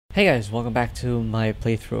Hey guys, welcome back to my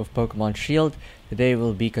playthrough of Pokemon Shield. Today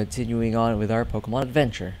we'll be continuing on with our Pokemon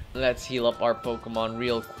adventure. Let's heal up our Pokemon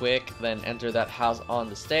real quick, then enter that house on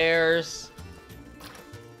the stairs.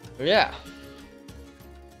 Yeah.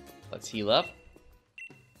 Let's heal up.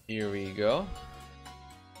 Here we go.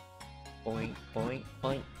 Boink, boink,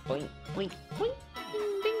 boink, boink, boink, boink.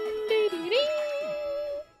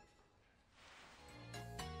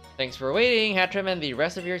 Thanks for waiting. Hatrim and the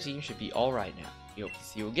rest of your team should be alright now. We hope to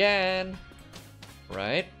see you again.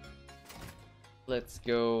 Right. Let's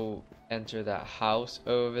go enter that house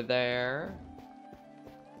over there.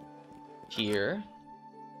 Here.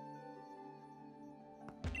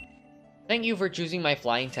 Thank you for choosing my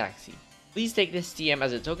flying taxi. Please take this TM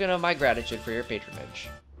as a token of my gratitude for your patronage.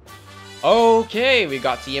 Okay, we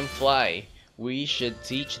got TM Fly. We should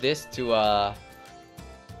teach this to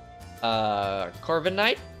Corviknight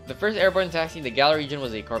Knight. The first airborne taxi in the Galar region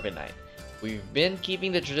was a Corviknight Knight. We've been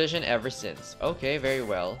keeping the tradition ever since. Okay, very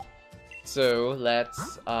well. So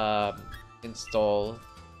let's install,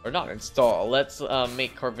 or not install, let's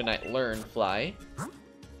make Corviknight Knight learn fly.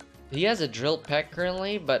 He has a drill peck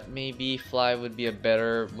currently, but maybe fly would be a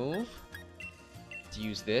better move. Let's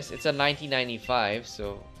use this. It's a 1995,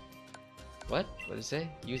 so what does it say?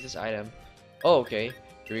 Use this item. Oh, okay,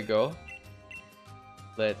 here we go.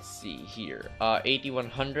 Let's see here.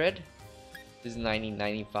 8100 is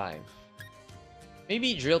 1995.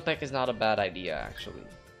 Maybe drill peck is not a bad idea, actually.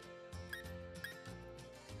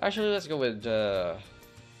 Let's go with drill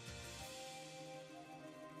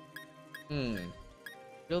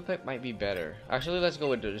peck might be better. Let's go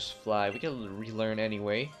with just fly. We can relearn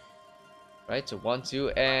anyway. Right, so 1,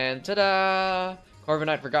 2, and ta-da!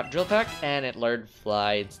 Corviknight forgot drill peck, and it learned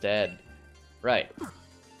fly instead. Right.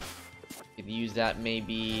 Could use that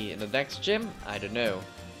maybe in the next gym? I don't know.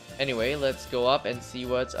 Anyway, let's go up and see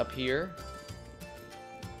what's up here.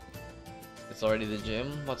 It's already the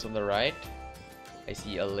gym. What's on the right? I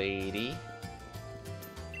see a lady.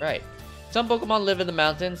 Right. Some Pokemon live in the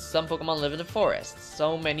mountains, some Pokemon live in the forests.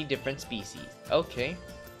 So many different species. Okay.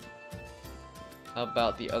 How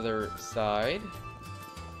about the other side?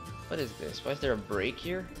 What is this? Why is there a break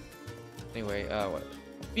here? Anyway, what?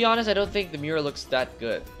 To be honest, I don't think the mural looks that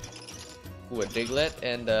good. Ooh, a Diglett,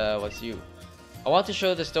 and what's you? I want to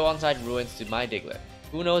show the Stow-On-Side ruins to my Diglett.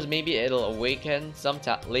 Who knows, maybe it'll awaken some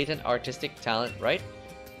latent artistic talent, right?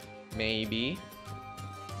 Maybe.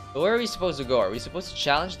 But where are we supposed to go? Are we supposed to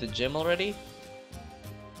challenge the gym already?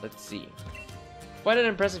 Let's see. Quite an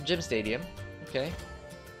impressive gym stadium. Okay.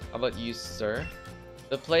 How about you, sir?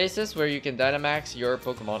 The places where you can Dynamax your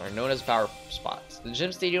Pokemon are known as power spots. The gym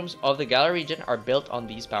stadiums of the Galar region are built on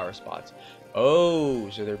these power spots. Oh,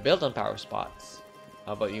 so they're built on power spots.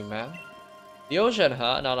 How about you, ma'am? The ocean,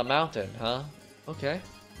 huh? Not a mountain, huh? Okay.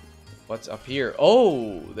 What's up here?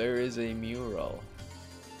 Oh, there is a mural.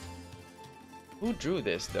 Who drew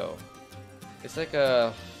this, though? It's like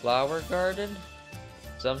a flower garden?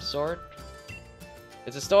 Some sort?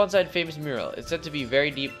 It's a Stow-On-Side famous mural. It's said to be a very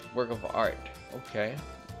deep work of art. Okay.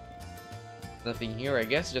 Nothing here, I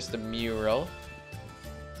guess. Just a mural.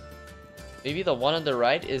 Maybe the one on the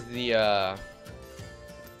right is the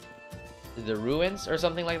ruins or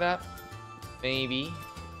something like that? Maybe.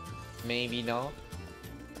 Maybe not.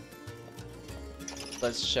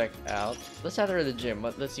 Let's check out. Let's enter the gym.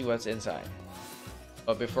 Let's see what's inside.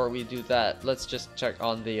 But before we do that, let's just check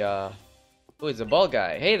on the oh, it's a ball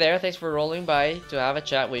guy. Hey there, thanks for rolling by to have a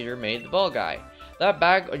chat with your mate, the ball guy. That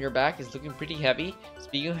bag on your back is looking pretty heavy.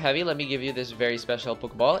 Speaking of heavy, let me give you this very special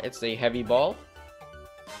Pokeball. It's a heavy ball.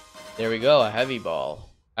 There we go, a heavy ball.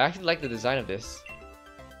 I actually like the design of this.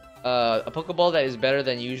 A Pokeball that is better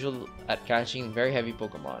than usual at catching very heavy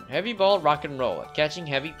Pokemon. Heavy ball, rock and roll at catching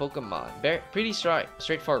heavy Pokemon. Pretty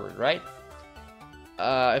straightforward, right?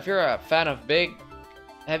 If you're a fan of big,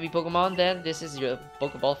 heavy Pokemon, then this is your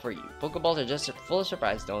Pokeball for you. Pokeballs are just full of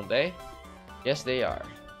surprise, don't they? Yes, they are.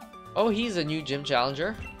 Oh, he's a new gym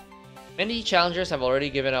challenger. Many challengers have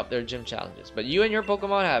already given up their gym challenges, but you and your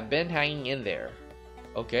Pokemon have been hanging in there.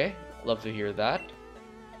 Okay, love to hear that.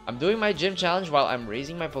 I'm doing my gym challenge while I'm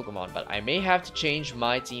raising my Pokemon, but I may have to change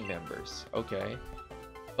my team members. Okay.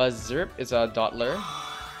 Buzzerp is a Dottler.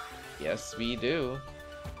 Yes, we do.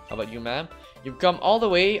 How about you, ma'am? You've come all the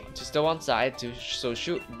way to Stow-On-Side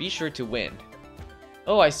be sure to win.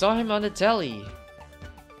 Oh, I saw him on the telly.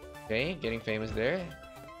 Okay, getting famous there.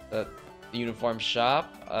 The uniform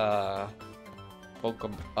shop.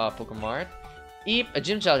 Pokemart. Eep, a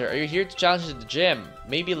gym challenger. Are you here to challenge the gym?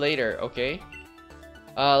 Maybe later, okay.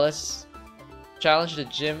 Let's challenge the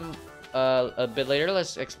gym a bit later.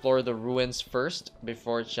 Let's explore the ruins first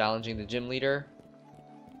before challenging the gym leader.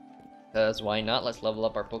 Because why not? Let's level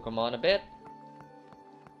up our Pokemon a bit.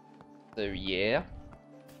 So yeah.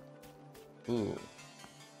 Ooh.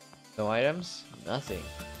 No items? Nothing.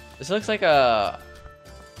 This looks like a...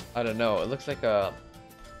 I don't know. It looks like a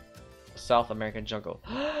South American jungle.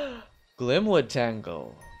 Glimwood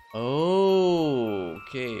Tangle. Oh,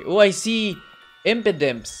 okay. Oh, I see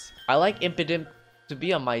Impidimps. I like Impidimp to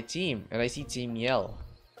be on my team. And I see Team Yell.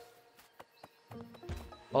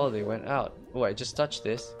 Oh, they went out. Oh, I just touched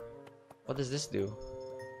this. What does this do?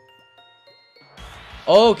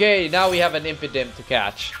 Okay, now we have an Impidimp to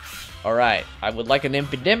catch. Alright, I would like an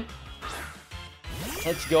Impidimp.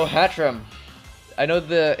 Let's go Hatchram. I know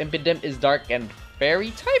the Impidimp is dark and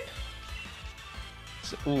fairy type.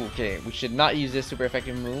 So, ooh, okay, we should not use this super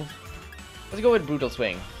effective move. Let's go with Brutal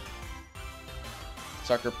Swing.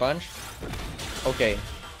 Sucker Punch. Okay,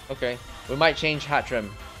 okay. We might change Hatchram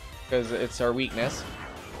because it's our weakness.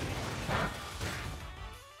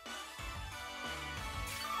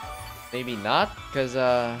 Maybe not, because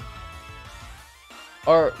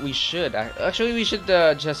or we should actually we should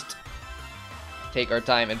just take our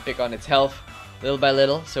time and pick on its health little by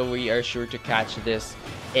little, so we are sure to catch this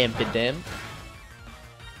Impidimp.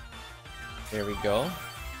 There we go.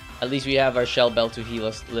 At least we have our Shell Bell to heal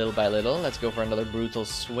us little by little. Let's go for another Brutal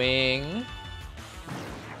Swing.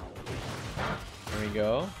 There we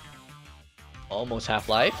go. Almost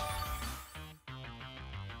half-life.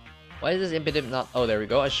 Why is this Impidimp not... Oh, there we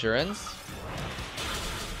go. Assurance.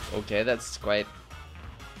 Okay, that's quite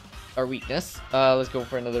our weakness. Let's go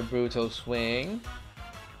for another Brutal Swing.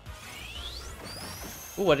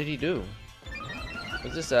 Ooh, what did he do?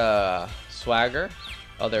 Was this a Swagger?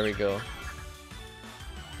 Oh, there we go.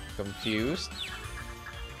 Confused.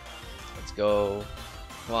 Let's go.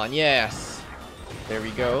 Come on, yes. There we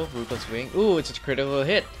go. Brutal Swing. Ooh, it's a critical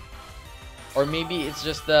hit. Or maybe it's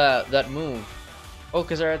just that move. Oh,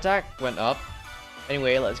 because our attack went up.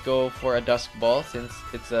 Anyway, let's go for a Dusk Ball since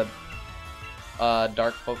it's a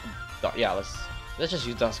dark Pokemon. Yeah, let's just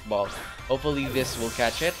use Dusk Ball. Hopefully this will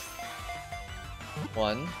catch it.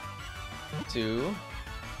 1, 2,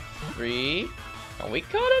 3. And we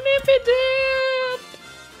caught an Impidimp!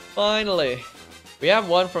 Finally. We have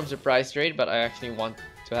one from Surprise Trade, but I actually want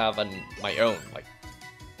to have my own. Like,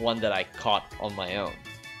 one that I caught on my own.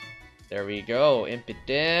 There we go,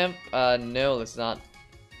 Impidimp. No, let's not.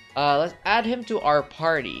 Let's add him to our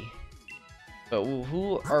party. But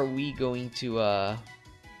who are we going to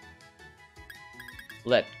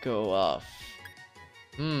let go of?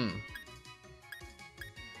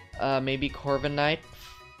 Maybe Corviknight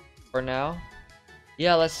for now.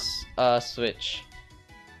 Yeah, let's switch.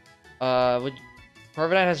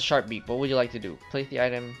 Corviknight has a sharp beak. What would you like to do? Place the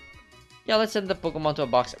item. Yeah, let's send the Pokemon to a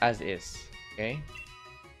box as is. Okay.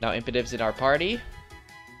 Now Impidimp's in our party.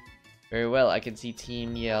 Very well, I can see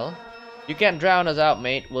Team Yell. You can't drown us out,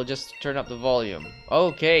 mate. We'll just turn up the volume.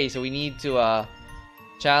 Okay, so we need to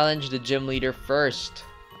challenge the gym leader first.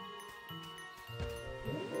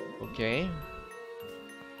 Okay.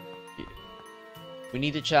 We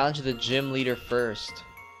need to challenge the gym leader first.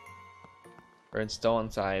 We're in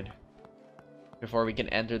Stow-On-Side. Before we can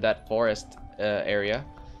enter that forest area.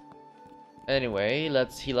 Anyway,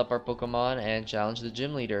 let's heal up our Pokemon and challenge the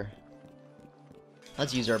gym leader.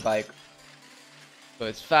 Let's use our bike. So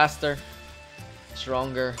it's faster,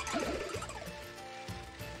 stronger.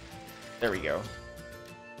 There we go.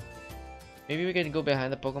 Maybe we can go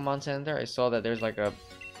behind the Pokemon Center. I saw that there's like a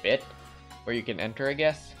bit where you can enter, I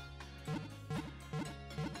guess.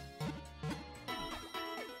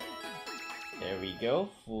 There we go.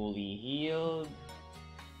 Fully healed.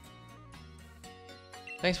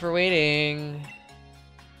 Thanks for waiting.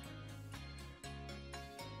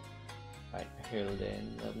 Right, healed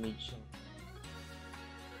in. Let me check.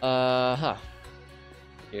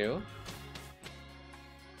 You.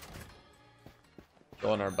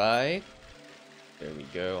 Go on our bike. There we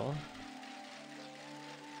go.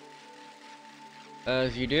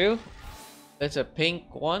 As you do. It's a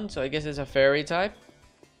pink one, so I guess it's a fairy type.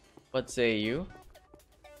 What say you?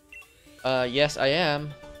 Yes, I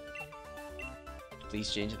am. Please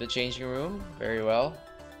change to the changing room. Very well.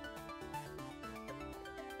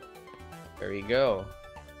 There you go.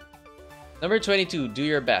 Number 22, do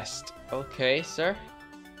your best. Okay, sir.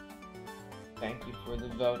 Thank you for the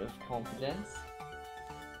vote of confidence.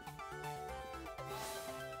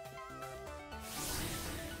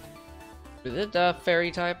 Is it a fairy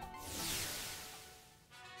type?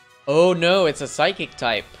 Oh no, it's a psychic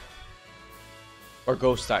type. Or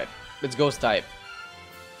ghost type. It's ghost type.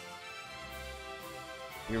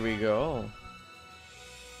 Here we go.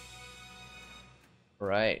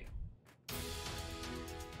 Right.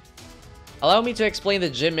 Allow me to explain the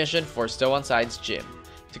gym mission for Stow-On-Side's gym.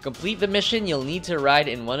 To complete the mission, you'll need to ride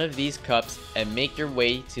in one of these cups and make your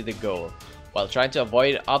way to the goal, while trying to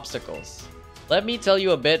avoid obstacles. Let me tell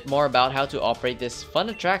you a bit more about how to operate this fun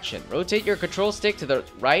attraction. Rotate your control stick to the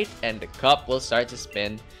right and the cup will start to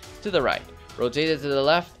spin to the right. Rotate it to the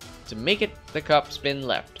left to make the cup spin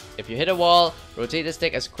left. If you hit a wall, rotate the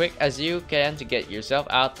stick as quick as you can to get yourself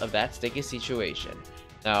out of that sticky situation.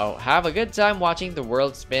 Now, have a good time watching the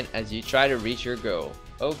world spin as you try to reach your goal.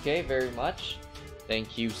 Okay, very much.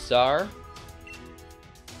 Thank you, sir.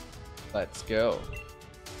 Let's go.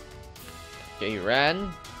 Okay,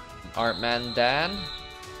 ran. Artman Dan.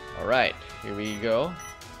 Alright, here we go.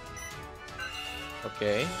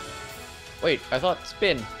 Okay. Wait, I thought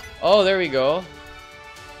spin. Oh, there we go.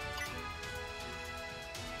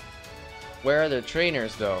 Where are the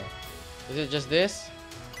trainers though? Is it just this?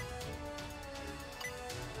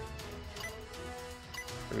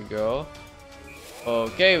 Here we go.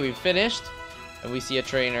 Okay, we finished. And we see a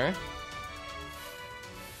trainer.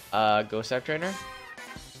 Ghost type trainer?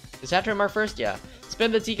 Is Hatrim our first? Yeah.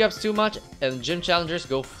 Spin the teacups too much and gym challengers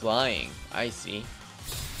go flying. I see.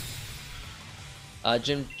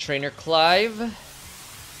 Gym trainer Clive.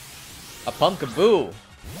 A Pumpkaboo.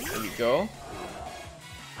 There we go.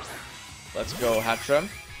 Let's go, Hatrim.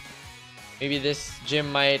 Maybe this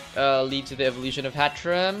gym might lead to the evolution of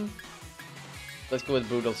Hatrim. Let's go with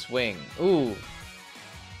Brutal Swing. Ooh.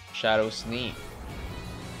 Shadow Sneak.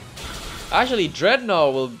 Actually,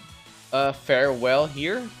 Dreadnought will fare well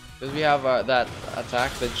here. Because we have that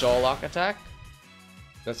attack, the Jaw Lock attack.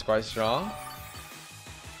 That's quite strong.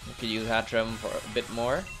 We could use Hatrim for a bit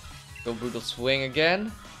more. Go Brutal Swing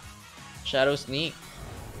again. Shadow Sneak.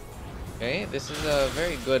 Okay, this is a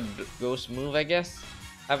very good ghost move, I guess.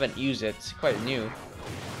 Haven't used it, it's quite new. Here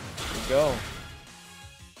we go.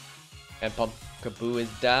 And Pumpkaboo is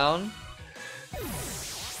down.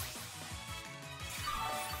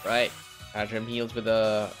 Right. Hatrim heals with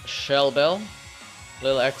a Shell Bell.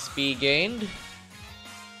 Little XP gained.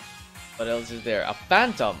 What else is there? A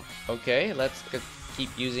Phantom. Okay, let's keep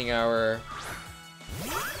using our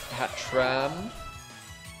Hatrim.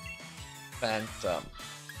 Phantom.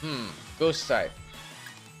 Ghost type.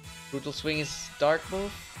 Brutal Swing is dark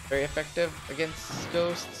move. Very effective against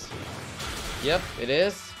ghosts. Yep, it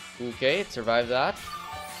is. Okay, it survived that.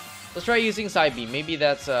 Let's try using Side Beam. Maybe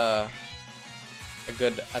that's a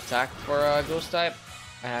good attack for a ghost type.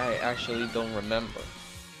 I actually don't remember.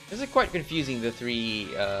 This is quite confusing, the three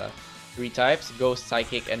types, ghost,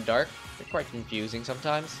 psychic, and dark. They're quite confusing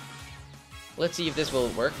sometimes. Let's see if this will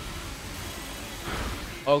work.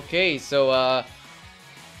 Okay, so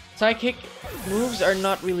psychic moves are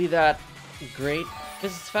not really that great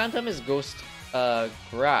because Phantom is ghost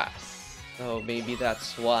grass. So maybe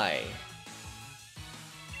that's why.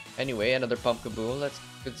 Anyway, another Pumpkaboo. Let's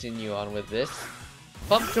continue on with this.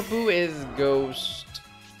 Pumpkaboo is ghost.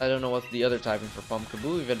 I don't know what's the other typing for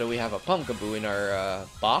Pumpkaboo, even though we have a Pumpkaboo in our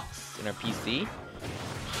box, in our PC.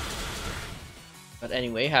 But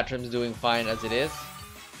anyway, Hatrim's doing fine as it is.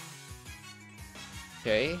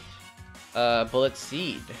 Okay. Bullet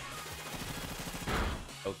Seed.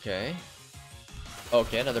 Okay.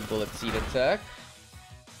 Okay, another Bullet Seed attack.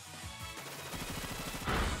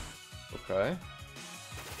 Okay.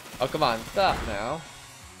 Oh, come on, stop now.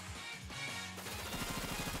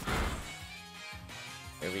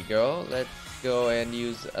 There we go. Let's go and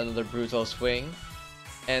use another Brutal Swing.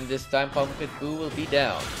 And this time Pumpkaboo will be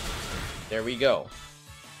down. There we go.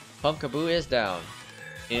 Pumpkaboo is down.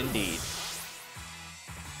 Indeed.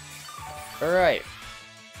 Alright.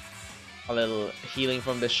 A little healing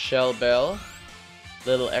from the Shell Bell.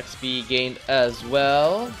 Little XP gained as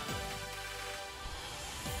well.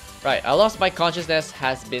 Right, I lost my consciousness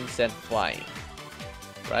has been sent flying.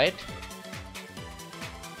 Right?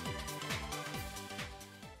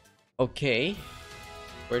 Okay.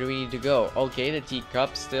 Where do we need to go? Okay, the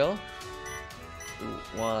teacup still.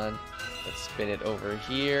 One. Let's spin it over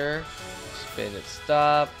here. Spin it,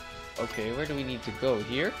 stop. Okay, where do we need to go?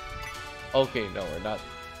 Here? Okay, no, we're not.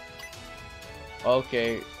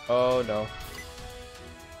 Okay. Oh, no.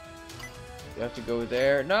 We have to go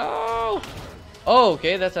there. No! Oh,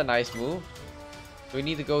 okay, that's a nice move. We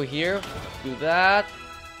need to go here. Do that.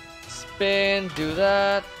 Spin. Do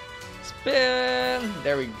that. Spin.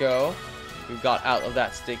 There we go. We got out of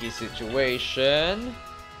that sticky situation.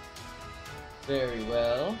 Very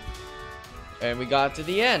well. And we got to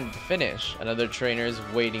the end. Finish. Another trainer is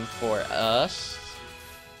waiting for us.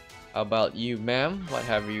 How about you, ma'am? What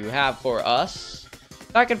have you have for us?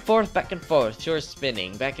 Back and forth, sure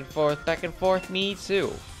spinning. Back and forth, me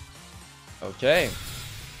too. Okay.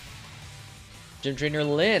 Gym Trainer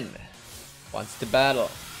Lynn. wants to battle.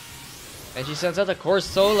 And she sends out a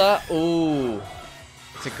Corsola. Ooh.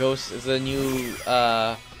 It's a ghost. It's a new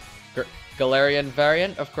Galarian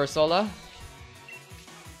variant of Corsola.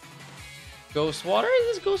 Ghost Water?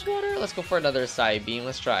 Is this Ghost Water? Let's go for another Side Beam.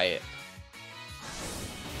 Let's try it.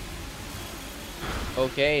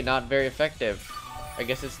 Okay, not very effective. I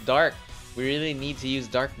guess it's dark. We really need to use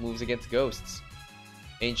dark moves against ghosts.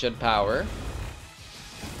 Ancient Power.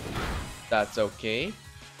 That's okay.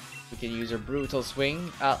 We can use our Brutal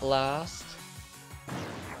Swing at last.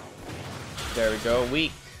 There we go.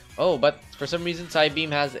 Weak. Oh, but for some reason Side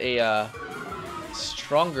Beam has a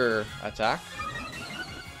stronger attack.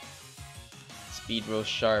 Speed rose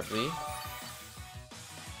sharply.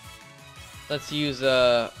 Let's use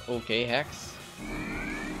okay, Hex.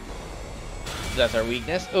 That's our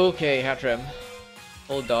weakness. Okay, Hatrim.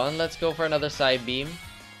 Hold on, let's go for another Side Beam.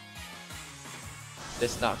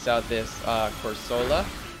 This knocks out this Corsola.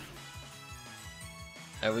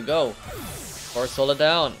 There we go. Corsola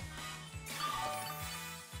down.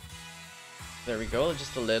 There we go,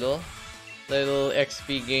 just a little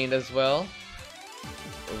XP gained as well.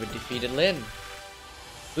 We defeated Lynn.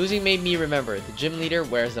 Losing made me remember, the gym leader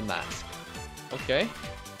wears a mask. Okay.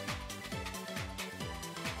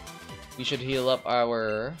 We should heal up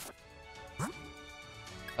our...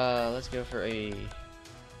 let's go for a...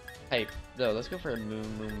 type. No, let's go for a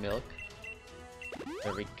Moon Milk.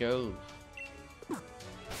 There we go.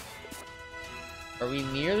 Are we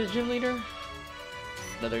near the gym leader?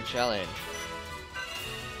 Another challenge.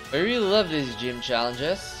 I really love these gym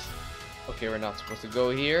challenges. Okay, we're not supposed to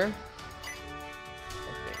go here.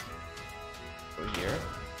 Okay. Go here.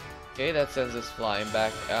 Okay, that sends us flying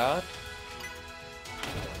back out.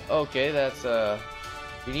 Okay, that's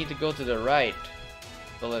we need to go to the right.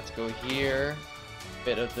 So let's go here.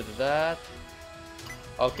 Bit of that.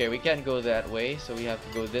 Okay, we can't go that way, so we have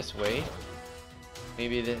to go this way.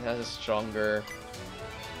 Maybe this has a stronger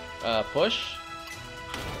push.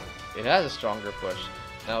 It has a stronger push.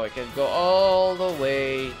 Now it can go all the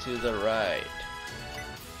way to the right.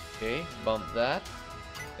 Okay, bump that.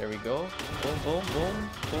 There we go. Boom, boom, boom,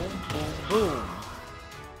 boom, boom, boom.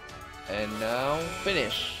 And now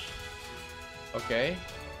finish. Okay.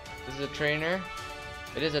 This is a trainer.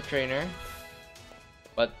 It is a trainer.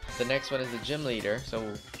 But the next one is the gym leader,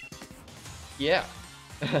 so yeah.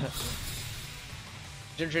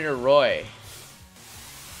 Gym trainer Roy.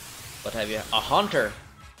 What have you? A Haunter.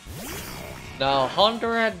 Now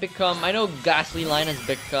Haunter had become, I know Ghastly line has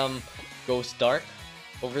become Ghost Dark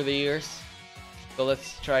over the years. So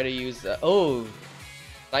let's try to use oh,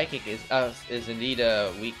 Psychic is indeed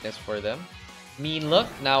a weakness for them. Mean Look.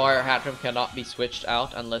 Now our Hatrim cannot be switched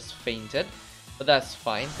out unless fainted. But that's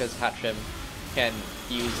fine because Hatrim can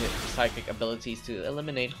use its psychic abilities to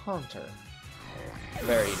eliminate Haunter.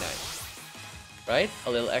 Very nice. Right?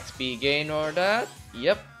 A little XP gain or that?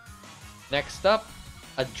 Yep. Next up,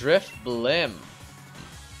 a Drift Blim.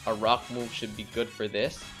 A rock move should be good for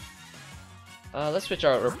this. Let's switch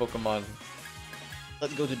out our Pokemon.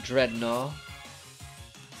 Let's go to Dreadnought.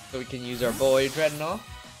 So we can use our boy Dreadnought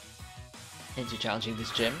into challenging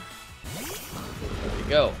this gym. There we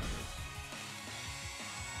go.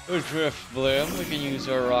 Drift Blim. We can use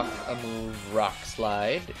our move Rock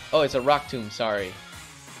Slide. Oh, it's a Rock Tomb, sorry.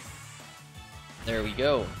 There we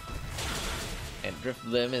go. And Drift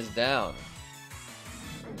Blim is down.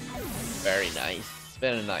 Very nice.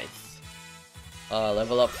 Very nice.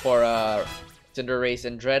 Level up for Cinderace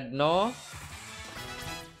and Dreadnought.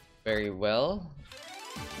 Very well.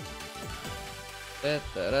 Okay,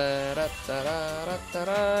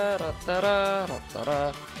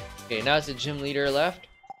 now it's the gym leader left.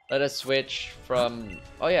 Let us switch from...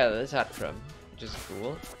 oh yeah, this Hatrim, which is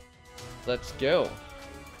cool. Let's go.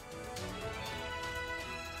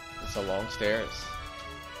 It's a long stairs.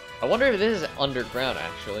 I wonder if this is underground,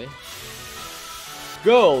 actually.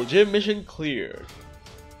 Go! Gym mission cleared.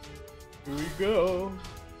 Here we go.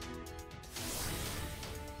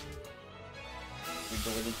 We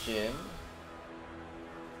go to the gym.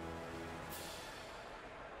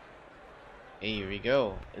 Hey, here we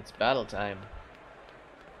go. It's battle time.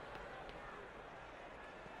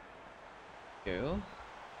 Go.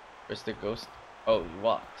 Where's the ghost? Oh, he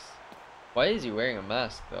walks. Why is he wearing a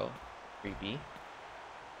mask though? Creepy.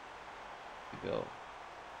 Here we go.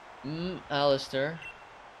 Alistair.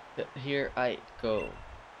 Here I go.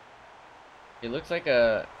 He looks like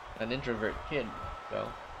an introvert kid, though.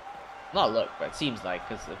 Not look, but it seems like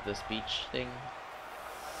because of the speech thing.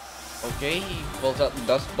 Okay, he pulls out the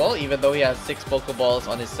Dust Ball, even though he has 6 Pokeballs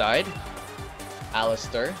on his side.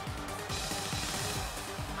 Alistair.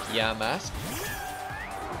 Yeah, mask.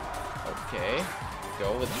 Okay.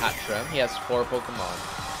 go with Hattrem. He has 4 Pokemon.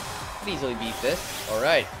 Could easily beat this.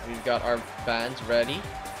 Alright, we've got our bands ready.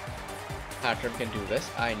 Hattrem can do this.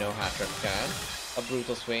 I know Hattrem can. A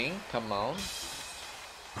Brutal Swing. Come on.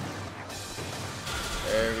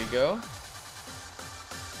 There we go.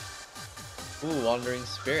 Ooh, Wandering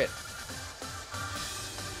Spirit.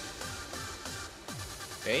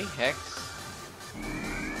 Okay, Hex.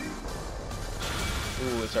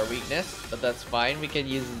 Ooh, it's our weakness, but that's fine. We can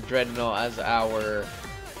use Dreadnought as our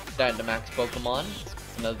Dynamax Pokemon.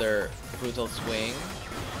 Another Brutal Swing.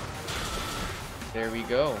 There we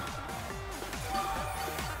go.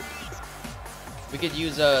 We could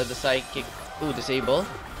use the Psychic. Ooh, Disable.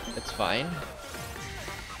 That's fine.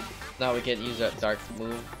 Now we can use a Dark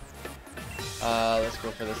move. Let's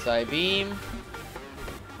go for the Psybeam.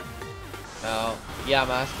 Now,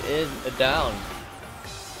 Yamask is down.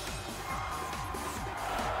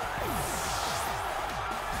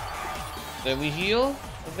 Then we heal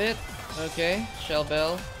a bit. Okay, Shell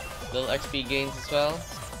Bell. Little XP gains as well.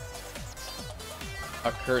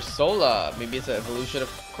 A Cursola. Maybe it's an evolution of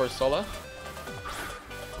Corsola.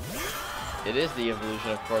 It is the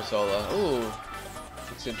evolution of Corsola. Ooh,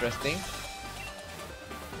 looks interesting.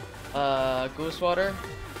 Ghost Water.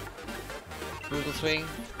 Brutal Swing.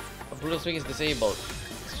 A Brutal Swing is disabled.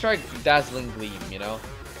 Let's try Dazzling Gleam, you know.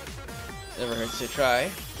 Never hurts to try.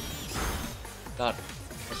 Not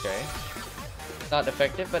okay. Not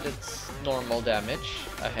effective, but it's normal damage.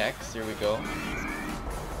 A Hex. Here we go.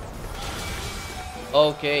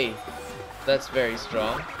 Okay, that's very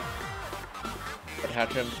strong. But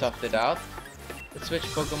Hattrem toughed it out. Let's switch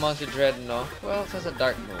Pokemon to Dreadnought. Who else has a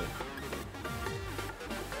Dark move?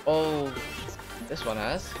 Oh, this one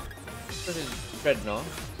has. This is Dreadnought.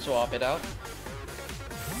 Swap it out.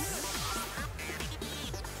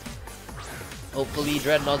 Hopefully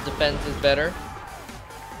Dreadnought's defense is better.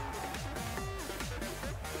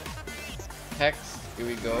 Hex, here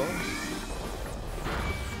we go.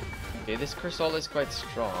 Okay, this Cursola is quite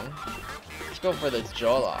strong. Let's go for the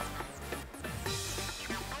Jawlock.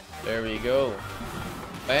 There we go.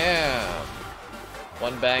 Bam!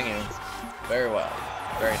 One banging. Very well.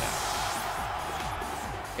 Very nice.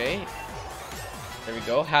 Okay. There we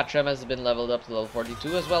go. Hattrem has been leveled up to level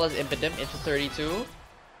 42, as well as Impidimp into 32.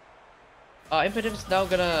 Impidim's now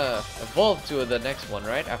gonna evolve to the next one,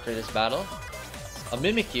 right? After this battle. A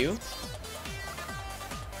Mimikyu.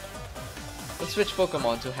 Let's switch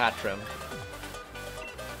Pokemon to Hattrem.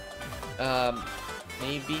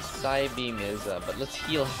 Maybe Psybeam is, but let's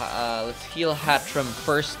heal Hattrem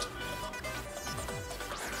first.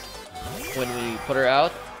 When we put her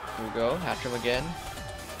out, here we go. Hattrem again.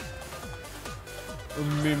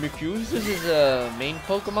 Mimikyu. This is a main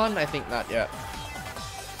Pokemon? I think not yet.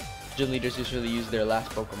 Gym leaders usually use their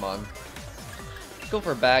last Pokemon. Let's go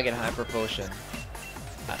for Bag and Hyper Potion.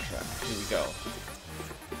 Hattrem. Here we go.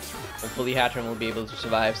 Hopefully Hattrem will be able to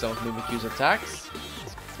survive some of Mimikyu's attacks.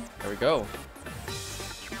 There we go.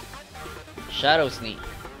 Shadow Sneak.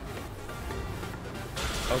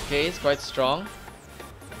 Okay, it's quite strong.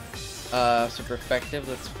 Super effective.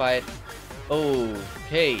 Let's fight.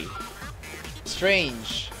 Okay.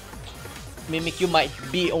 Strange. Mimikyu might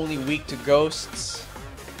be only weak to ghosts.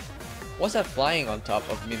 What's that flying on top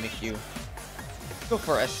of Mimikyu? Let's go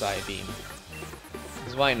for a Psybeam.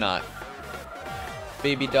 Because why not?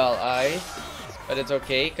 Baby doll eyes. But it's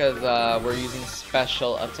okay because we're using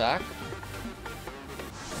special attack.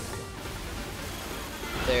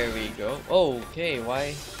 There we go. Okay,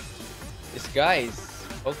 why? Disguise.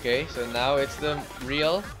 Okay, so now it's the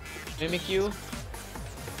real Mimikyu.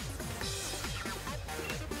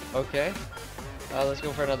 Okay. Let's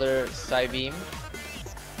go for another Psybeam.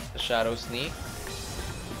 The Shadow Sneak.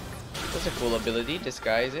 That's a cool ability,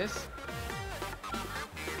 disguises.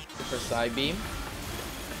 Go for Psybeam.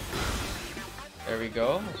 There we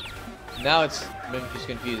go. Now it's Mimikyu's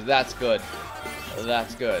confused. That's good.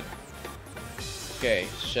 That's good. Okay,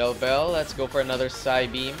 Shell Bell. Let's go for another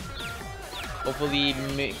Psybeam. Hopefully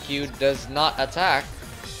Mimikyu does not attack.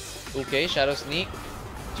 Okay, Shadow Sneak.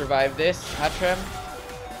 Survive this. Hattrem.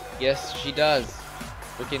 Yes, she does.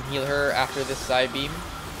 We can heal her after this Psybeam.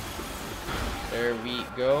 There we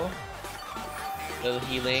go. Little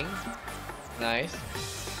healing. Nice.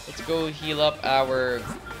 Let's go heal up our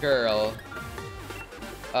girl.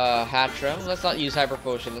 Hattrem. Let's not use Hyper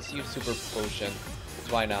Potion. Let's use Super Potion.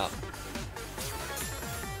 Why not?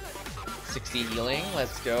 60 healing.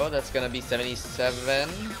 Let's go. That's gonna be 77.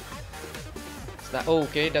 It's not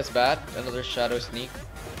okay. That's bad. Another Shadow Sneak.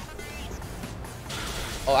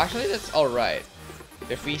 Oh, actually, that's alright.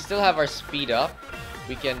 If we still have our speed up,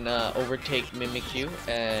 we can overtake Mimikyu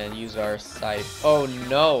and use our Psy. Oh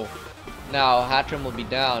no! Now Hatrim will be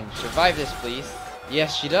down. Survive this, please.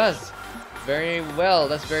 Yes, she does. Very well.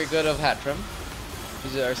 That's very good of Hatrim.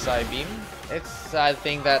 This is our side beam. It's a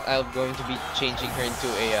thing that I'm going to be changing her into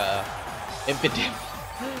a Impidimp.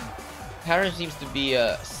 Hatrim seems to be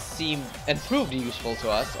and proved useful to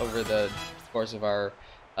us over the course of our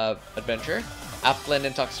adventure. Applin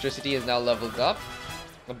and Toxtricity is now leveled up.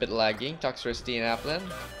 A bit lagging. Toxtricity and Applin.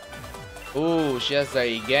 Ooh, she has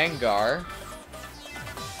a Gengar.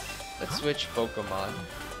 Let's switch Pokemon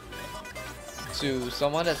to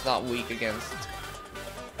someone that's not weak against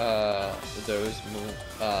those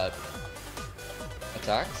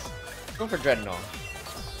attacks. Go for Dreadnought.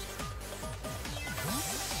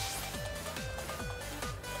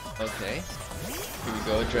 Okay, here we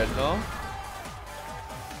go, Dreadnought.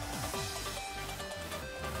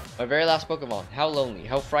 My very last Pokemon. How lonely,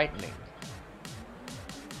 how frightening.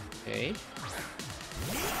 Okay,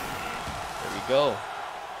 there we go.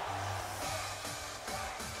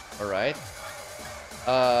 Alright.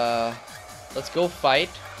 Let's go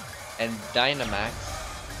fight and Dynamax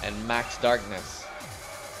and Max Darkness.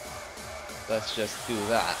 Let's just do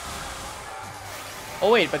that.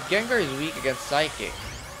 Oh wait, but Gengar is weak against Psychic.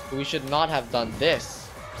 We should not have done this.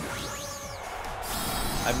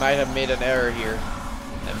 I might have made an error here.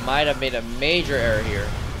 I might have made a major error here.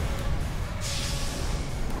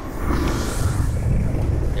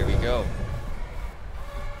 Here we go.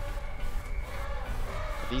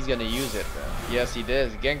 He's gonna use it though. Yes, he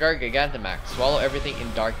does. Gengar Gigantamax. Swallow everything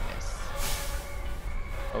in darkness.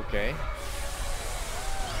 Okay.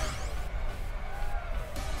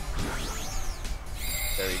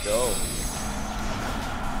 There we go.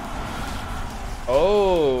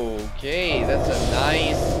 Okay, that's a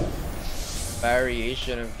nice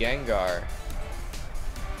variation of Gengar.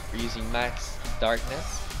 We're using Max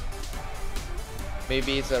Darkness.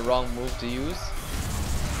 Maybe it's a wrong move to use.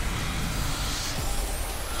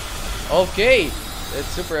 Okay, it's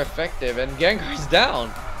super effective and Gengar's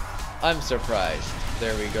down. I'm surprised.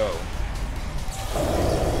 There we go.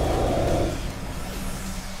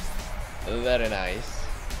 Very nice.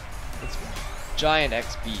 It's giant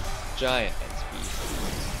XP. Giant XP.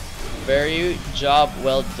 Very job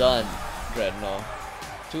well done, Dreadnought.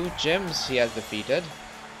 2 gyms he has defeated.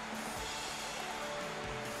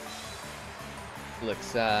 Looks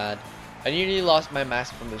sad. I nearly lost my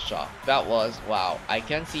mask from the shop. That was, wow. I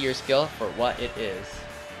can see your skill for what it is.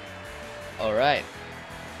 Alright.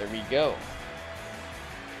 There we go.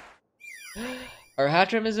 Our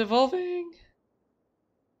Hatrim is evolving.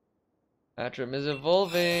 Hatrim is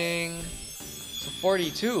evolving. So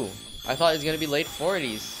 42. I thought it was going to be late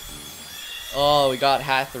 40s. Oh, we got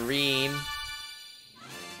Hatterene.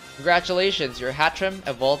 Congratulations, your Hatrim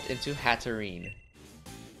evolved into Hatterene.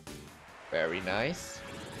 Very nice.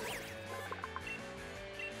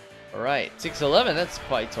 Alright, 6'11", that's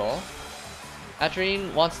quite tall.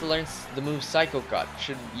 Hatterene wants to learn the move Psycho Cut.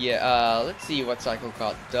 Let's see what Psycho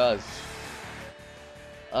Cut does.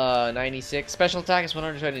 96. Special attack is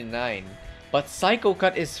 129. But Psycho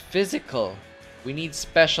Cut is physical. We need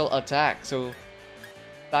special attack, so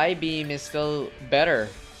Thigh Beam is still better.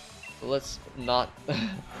 So let's not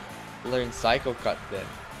learn Psycho Cut then.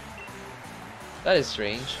 That is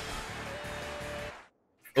strange.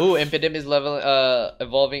 Ooh, Impidimp is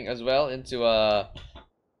evolving as well into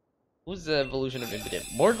who's the evolution of Impidimp?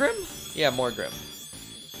 Morgrim? Yeah, Morgrim.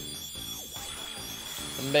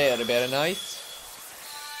 Very nice.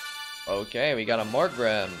 Okay, we got a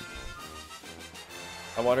Morgrim.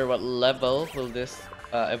 I wonder what level will this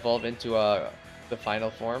evolve into the final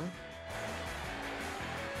form.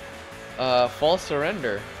 False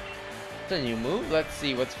Surrender. It's a new move. Let's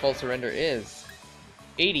see what False Surrender is.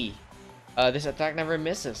 80. This attack never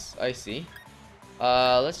misses. I see.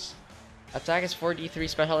 Let's attack is 43,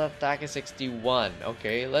 special attack is 61.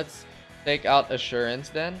 Okay, let's take out Assurance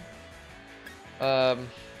then.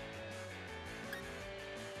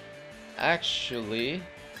 Actually,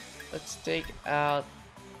 let's take out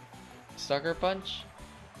Sucker Punch.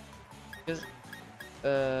 Cause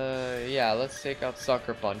yeah, let's take out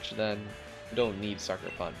Sucker Punch then. We don't need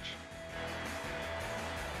Sucker Punch.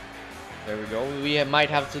 There we go. We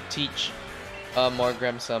might have to teach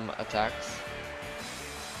Morgrim some attacks.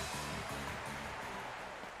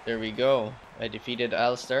 There we go. I defeated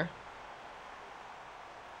Alistair.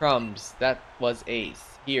 Crumbs. That was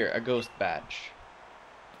Ace. Here, a ghost badge.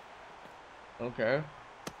 Okay.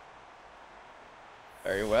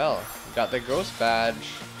 Very well. Got the ghost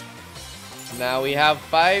badge. Now we have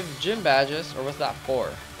 5 gym badges. Or was that 4?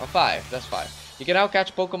 Oh, 5. That's 5. You can now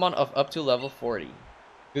catch Pokemon of up to level 40.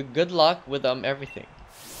 Good luck with everything.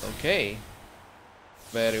 Okay.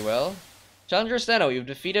 Very well. Challenger Steno, you've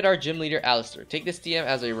defeated our gym leader Alistair. Take this TM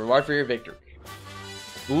as a reward for your victory.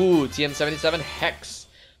 Ooh, TM77 Hex.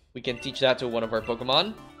 We can teach that to one of our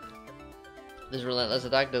Pokemon. This relentless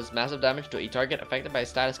attack does massive damage to a target affected by a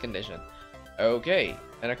status condition. Okay,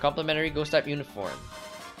 and a complimentary ghost type uniform.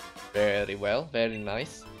 Very well, very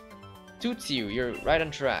nice. Tootsie, you're right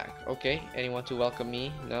on track. Okay, anyone to welcome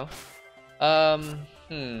me? No?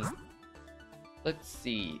 Let's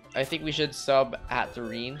see. I think we should sub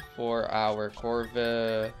Hatterene for our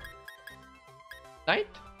Corva Knight?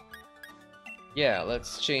 Yeah,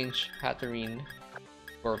 let's change Hatterene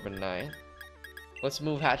Corva Knight. Let's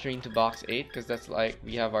move Hatterene to box 8 because that's like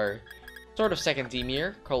we have our sort of second team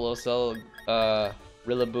here. Colossal,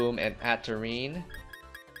 Rillaboom, and Hatterene.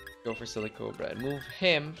 Go for Silicobra and move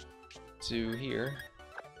him to here.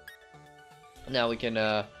 Now we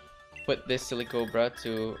can put this Silicobra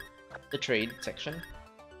to the trade section.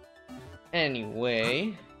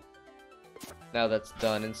 Anyway, now that's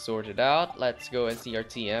done and sorted out, let's go and see our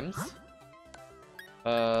TMs.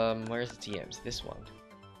 Where's the TMs? This one.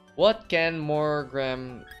 What can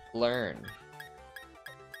Morgram learn?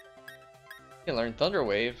 You can learn Thunder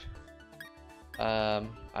Wave,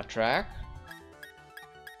 Attract,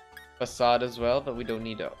 Facade as well, but we don't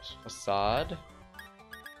need those. Facade,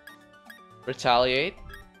 Retaliate.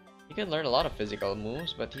 He can learn a lot of physical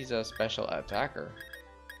moves, but he's a special attacker.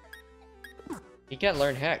 He can't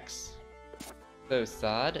learn Hex. So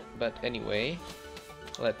sad, but anyway,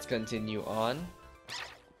 let's continue on.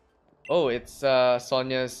 Oh, it's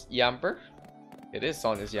Sonia's Yamper. It is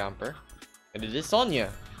Sonia's Yamper. And it is Sonia.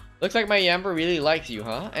 Looks like my Yamper really likes you,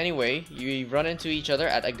 huh? Anyway, you run into each other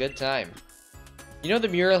at a good time. You know the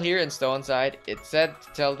mural here in Stow-On-Side? It's said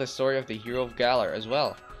to tell the story of the hero of Galar as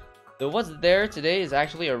well. Though what's there today is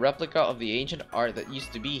actually a replica of the ancient art that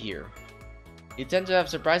used to be here. You tend to have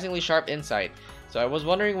surprisingly sharp insight, so I was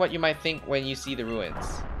wondering what you might think when you see the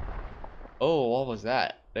ruins. Oh, what was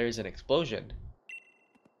that? There's an explosion.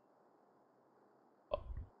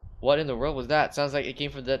 What in the world was that? Sounds like it came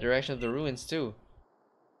from that direction of the ruins too.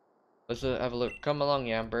 Let's have a look. Come along,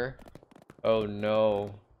 Yamper. Oh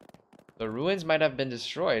no. The ruins might have been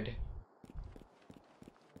destroyed.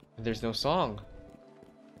 There's no song.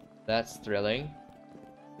 That's thrilling.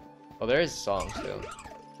 Oh, there is a song still.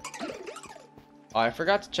 Oh, I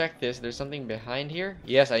forgot to check this. There's something behind here.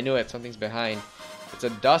 Yes, I knew it. Something's behind. It's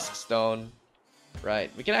a Dusk Stone.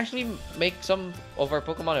 Right. We can actually make some of our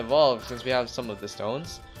Pokemon evolve since we have some of the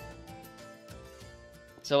stones.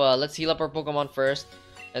 So let's heal up our Pokemon first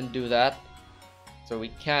and do that. So we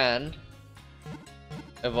can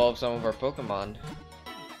evolve some of our Pokemon.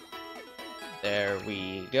 There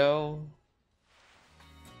we go.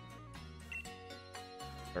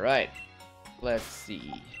 Alright, let's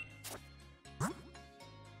see.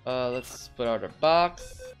 Let's put out our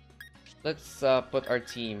box. Let's put our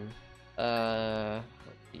team. Let's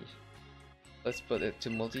see. Let's put it to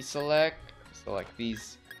multi-select. Select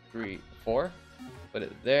these 3, 4. Put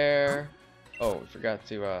it there. Oh, we forgot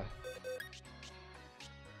to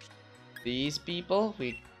these people.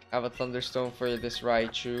 We have a Thunderstone for this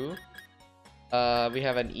Raichu. We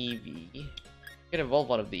have an Eevee. We can evolve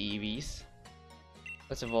one of the Eevees.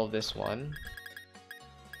 Let's evolve this one.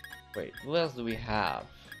 Wait, who else do we have?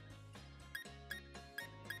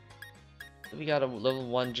 We got a level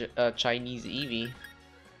 1 Chinese Eevee.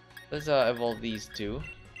 Let's evolve these two.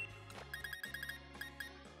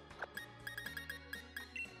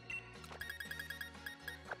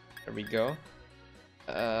 There we go.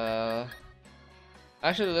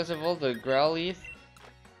 Actually, let's evolve the Growlithe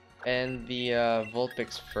and the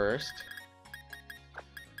Vulpix first.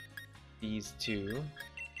 These two.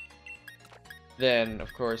 Then,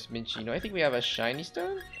 of course, Minchino. I think we have a Shiny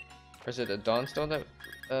Stone? Or is it a Dawn Stone that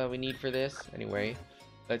we need for this? Anyway,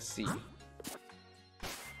 let's see.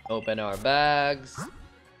 Open our bags.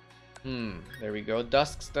 There we go.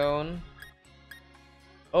 Dusk Stone.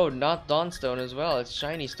 Oh, not Dawn Stone as well. It's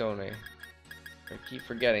Shiny Stone. I keep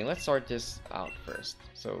forgetting. Let's sort this out first.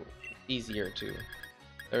 So, easier too.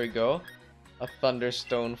 There we go. A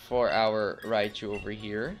Thunderstone for our Raichu over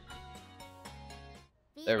here.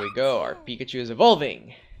 There we go. Our Pikachu is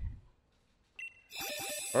evolving.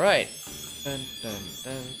 Alright. Dun, dun,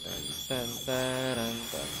 dun, dun, dun, dun,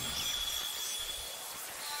 dun.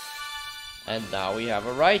 And now we have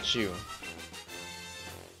a Raichu.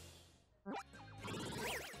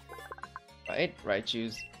 Right,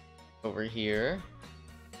 Raichu's over here.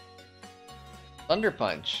 Thunder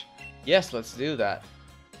Punch. Yes, let's do that.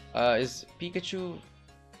 Is Pikachu...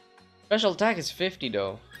 Special attack is 50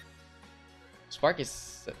 though. Spark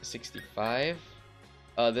is 65.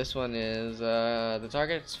 This one is the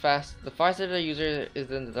target's fast. The faster the user is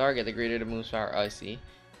than the target, the greater the move's power. I see.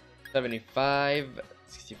 75,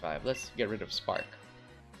 65. Let's get rid of Spark.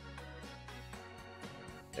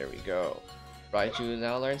 There we go. Raichu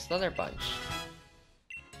now learns Thunder Punch.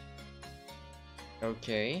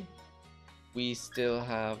 Okay. We still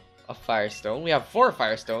have a Firestone. We have 4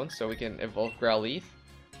 Firestones, so we can evolve Growlithe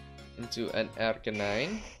into an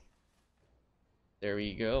Arcanine. There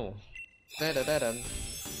we go. Da -da -da -dum.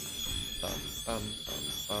 Bum, bum, bum,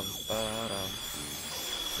 bum, ba-dum.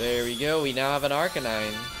 There we go. We now have an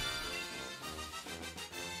Arcanine.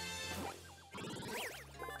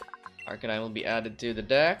 Arcanine will be added to the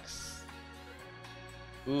dex.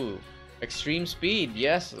 Ooh, extreme speed.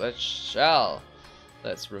 Yes, let's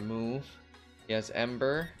remove. He has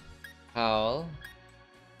Ember, Howl.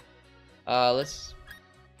 Let's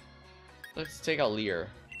take out Leer,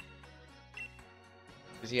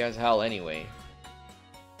 because he has Howl anyway.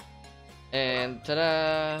 And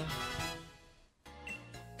ta-da!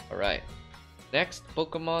 Alright. Next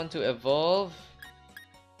Pokemon to evolve.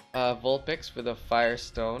 Vulpix with a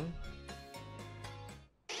Firestone.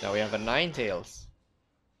 Now we have a Ninetales.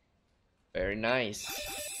 Very nice.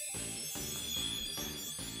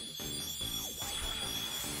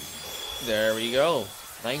 There we go.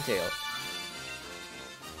 Ninetales.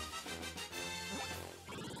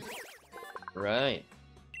 Right.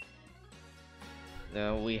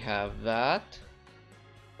 Now we have that.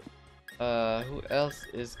 Who else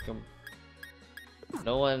is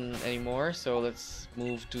no one anymore, so let's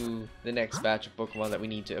move to the next batch of Pokemon that we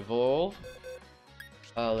need to evolve.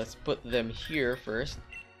 Let's put them here first.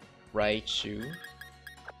 Raichu.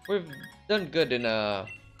 We've done good in our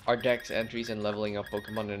dex entries and leveling up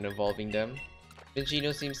Pokemon and evolving them.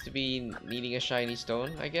 Minccino seems to be needing a shiny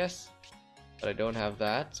stone, I guess. But I don't have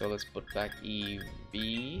that, so let's put back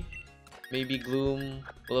EV. Maybe Gloom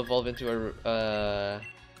will evolve into a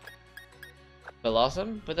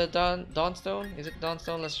Blossom with a Dawnstone? Is it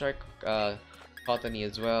Dawnstone? Let's try Cottony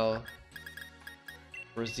as well.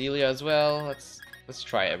 Roselia as well. Let's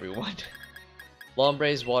try everyone.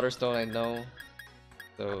 Lombre's Waterstone, I know.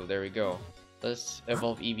 So there we go. Let's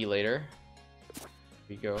evolve Eevee later. Here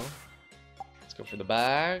we go. Let's go for the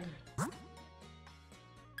bag.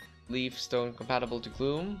 Leaf Stone compatible to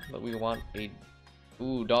Gloom, but we want a...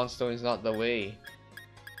 Ooh, Dawnstone is not the way.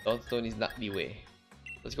 Dawnstone is not the way.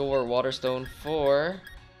 Let's go for Waterstone for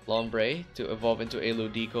Lombre to evolve into a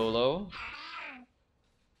Ludicolo.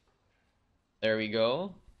 There we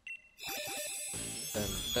go. Dun,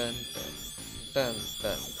 dun, dun, dun,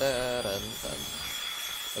 dun, dun, dun, dun.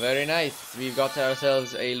 Very nice. We've got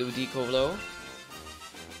ourselves a Ludicolo.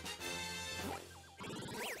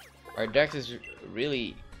 Our dex is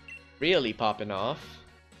really popping off.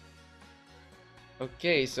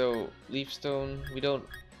 Okay, so Leaf Stone. We don't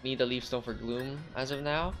need a Leaf Stone for Gloom as of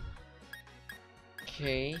now.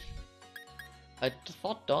 Okay. I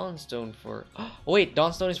thought Dawnstone for... Oh wait,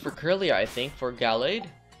 Dawnstone is for Kirlia, I think, for Gallade?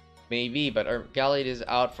 Maybe, but our Gallade is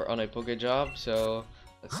out on a Poké Job, so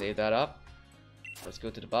let's save that up. Let's go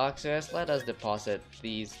to the boxes. Let us deposit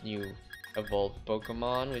these new evolved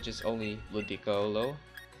Pokemon, which is only Ludicolo.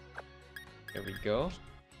 Here we go.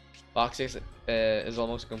 Box 6 is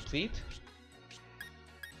almost complete.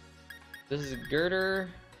 This is Girder.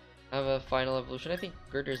 Have a final evolution. I think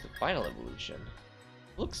Girder is the final evolution.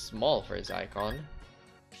 Looks small for his icon.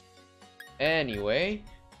 Anyway,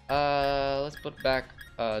 let's put back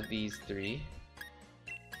these three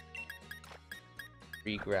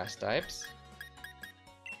grass types.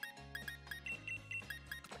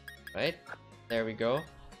 Right, there we go.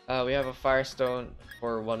 We have a Firestone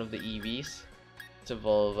for one of the EVs. Let's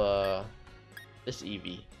evolve this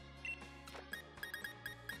EV.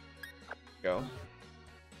 Go.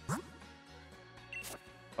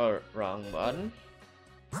 Oh, wrong button.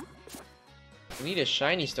 We need a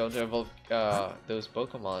shiny stone to evolve those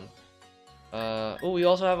Pokemon. Oh, we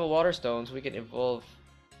also have a Water Stone, so we can evolve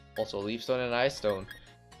also Leaf Stone and Ice Stone.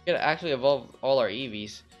 We can actually evolve all our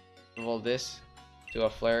EVs. Evolve this to a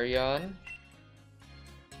Flareon.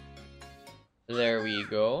 There we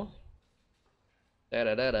go. Da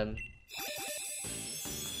da da dun.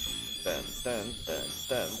 Dun, dun, dun,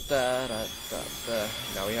 dun, da, da, da, da.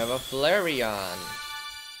 Now we have a Flareon.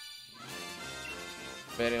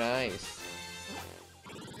 Very nice.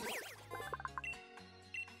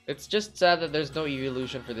 It's just sad that there's no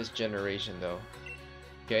evolution for this generation though.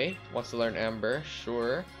 Okay, wants to learn Ember,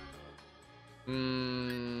 sure.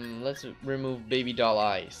 Let's remove Baby Doll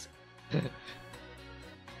Eyes.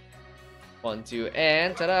 1, 2,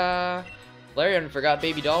 and ta-da! Flareon forgot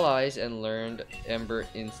Baby Doll Eyes and learned Ember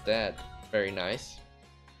instead. Very nice.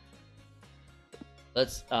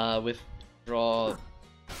 Let's withdraw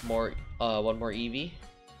more one more EV.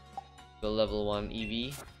 The level 1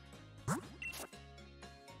 EV.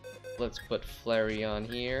 Let's put Flareon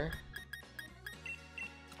here.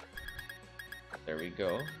 There we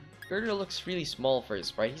go. Girder looks really small for his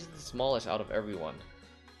sprite. He's the smallest out of everyone.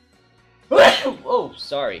 Oh,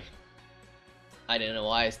 sorry. I didn't know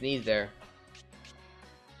why I sneezed there.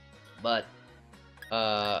 But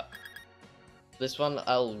this one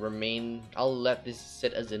I'll let this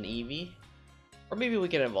sit as an Eevee. Or maybe we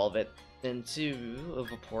can evolve it into a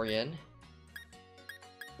Vaporeon.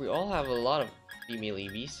 We all have a lot of female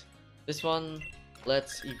Eevees. This one,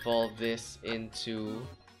 let's evolve this into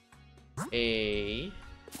a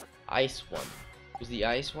ice one. Who's the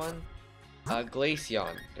ice one?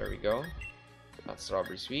 Glaceon. There we go. Not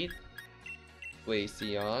Strawberry Sweet.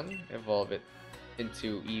 Glaceon. Evolve it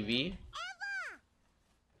into Eevee.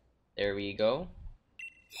 There we go.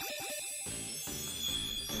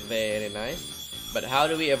 Very nice. But how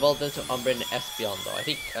do we evolve this to Umbreon and Espeon though? I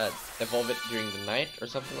think evolve it during the night or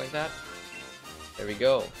something like that. There we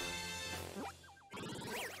go.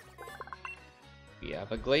 We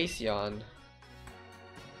have a Glaceon.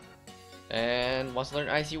 And wants to learn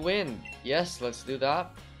Icy Wind. Yes, let's do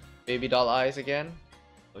that. Baby doll eyes again.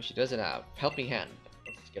 Oh, she doesn't have Helping Hand.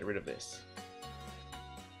 Let's get rid of this.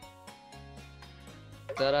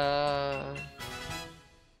 Ta-da!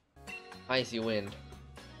 Icy Wind.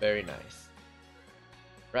 Very nice.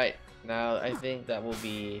 Right, now I think that will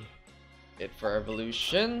be it for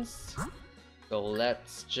evolutions. So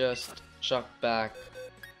let's just chuck back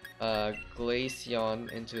Glaceon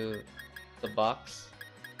into the box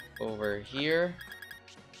over here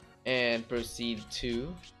and proceed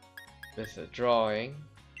to withdrawing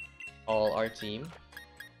all our team.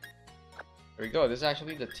 There we go. This is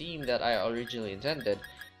actually the team that I originally intended.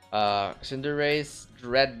 Cinderace,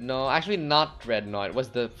 Dreadnought, actually not Dreadnought, it was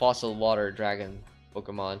the Fossil Water Dragon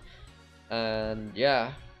Pokemon. And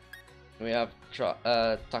yeah, we have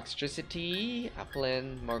Toxtricity,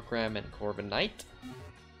 Applin, Markram, and Corviknight.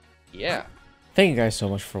 Yeah. Thank you guys so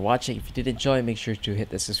much for watching. If you did enjoy, make sure to hit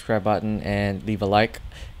the subscribe button and leave a like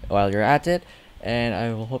while you're at it. And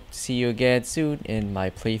I will hope to see you again soon in my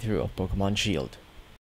playthrough of Pokemon Shield.